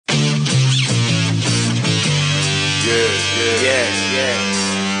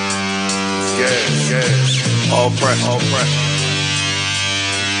All press.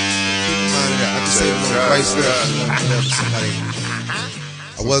 Keep in mind that I can say it on the right stuff. Whenever somebody,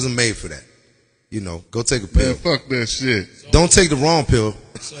 I wasn't made for that. You know, go take a pill. Man, fuck that shit. Don't take the wrong pill.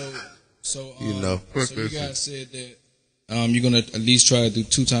 So you know, fuck so that you guys shit. said that you're gonna at least try to do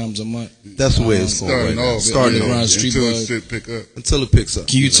 2 times a month. That's the way it's going right now. Starting around off street until buzz. shit pick up. Until it picks up.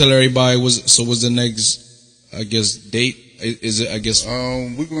 Can you tell everybody what's the next, I guess, date? Is it, I guess,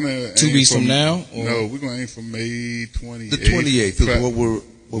 We're gonna 2 weeks from now? Or? No, we're gonna aim for May 28th. The 28th is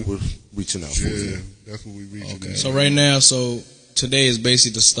what we're reaching out for. Yeah, that's what we're reaching. Okay. out. So right now, today is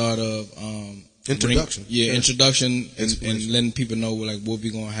basically the start of Introduction. Introduction and letting people know like what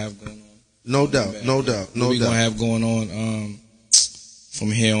we're gonna have going on. No doubt. What we're gonna have going on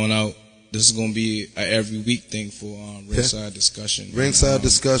from here on out. This is gonna be a every week thing for ringside discussion. Ringside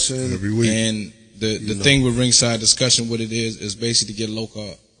discussion every week. And the thing with ringside discussion, what it is basically to get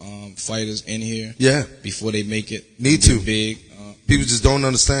local fighters in here. Yeah. Before they make it. Need to. Big. People just don't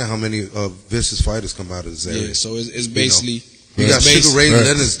understand how many vicious fighters come out of this area. Yeah. So it's basically. You got Sugar Ray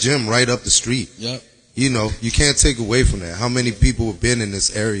Leonard's gym right up the street. Yep. You know, you can't take away from that. How many people have been in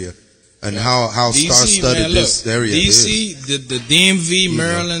this area, and how star-studded this area is. DC, the DMV,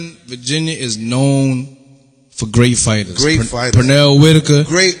 Maryland, Virginia is known for great fighters. Great fighters. Pernell Whitaker.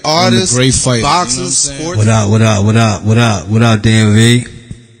 Great artists. Great fighters. Boxers. Sports. What up, DMV?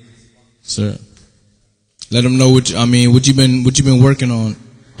 Sir. Let them know what you been working on.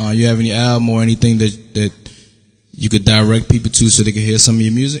 You have any album or anything that you could direct people to so they can hear some of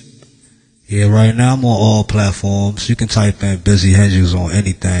your music? Yeah, right now I'm on all platforms. You can type in Busy Hendrix on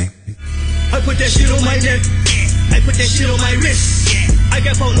anything. I put that shit on my neck. I put that shit on my wrist. I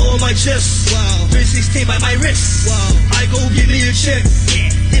got polo on my chest. Wow. 316 by my wrist. Wow. I go give me a check.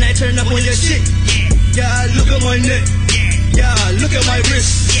 Then I turn up on your shit. Yeah, look at my neck. Yeah, look at my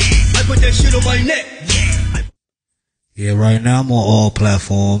wrist. I put that shit on my neck. Yeah, right now I'm on all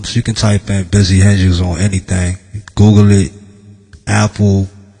platforms. You can type in Busy Hendrix on anything. Google it, Apple,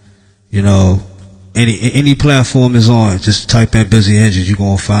 you know, any platform is on. Just type in Busy Hendrix, you're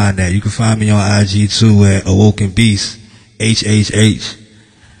gonna find that. You can find me on IG too at Awoken Beast, HHH.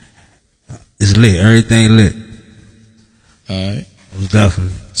 It's lit, everything lit. Alright.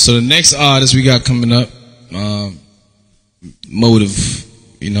 Definitely. So the next artist we got coming up, Motive.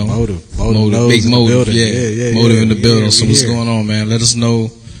 You know, Motive, big Motive, yeah, Motive in the building. So what's going on, man? Let us know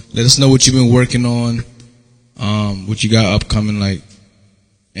what you've been working on, what you got upcoming, like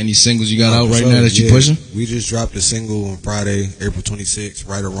any singles you got out right now that you pushing. We just dropped a single on Friday, April 26th,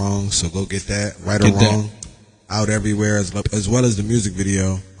 Right or Wrong. So go get that, Right or Wrong, out everywhere as well as the music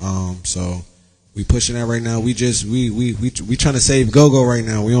video. So we pushing that right now. We trying to save Go-Go right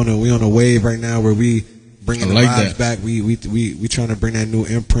now. We on a wave right now where we bringing the vibes back. We trying to bring that new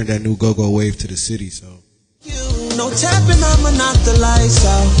imprint, that new Go-Go wave to the city. So. No tapping, I'ma knock the lights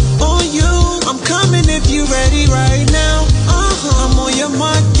out on you. I'm coming if you ready right now. I'm on your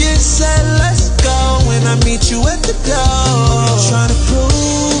mark, get set, let's go. When I meet you at the door, trying to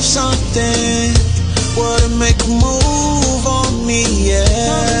prove something, wanna make a move on me, yeah.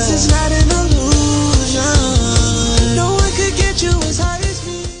 No, this is not an illusion. No one could get you as high as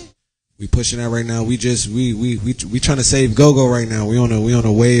me. We pushing that right now. We trying to save Go-Go right now. We on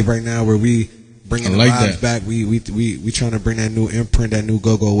a wave right now where we bringing the vibes back. We trying to bring that new imprint, that new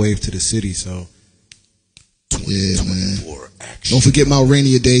Go-Go wave to the city. So yeah, man. Don't forget Mount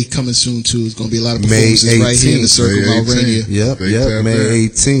Rainier Day coming soon too. It's gonna be a lot of performances right here in the circle. Mount Rainier. Yep. May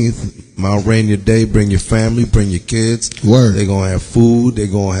 18th, Mount Rainier Day. Bring your family, bring your kids. Word. They're gonna have food. They're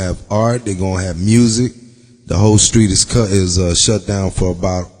gonna have art. They're gonna have music. The whole street is shut down for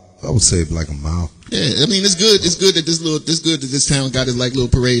about, I would say, like a mile. Yeah, I mean it's good. It's good that this town got its like little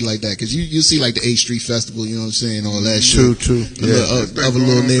parade like that, because you see like the 8th Street Festival, you know what I'm saying, all that shit. True. Other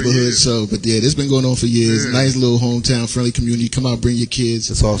little neighborhoods. So, but yeah, this been going on for years. Yeah. Nice little hometown friendly community. Come out, bring your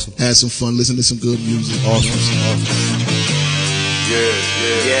kids. It's awesome. Have some fun. Listen to some good music. Awesome. Yeah.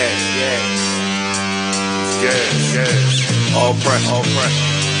 All press.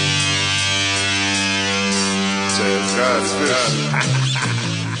 Says God.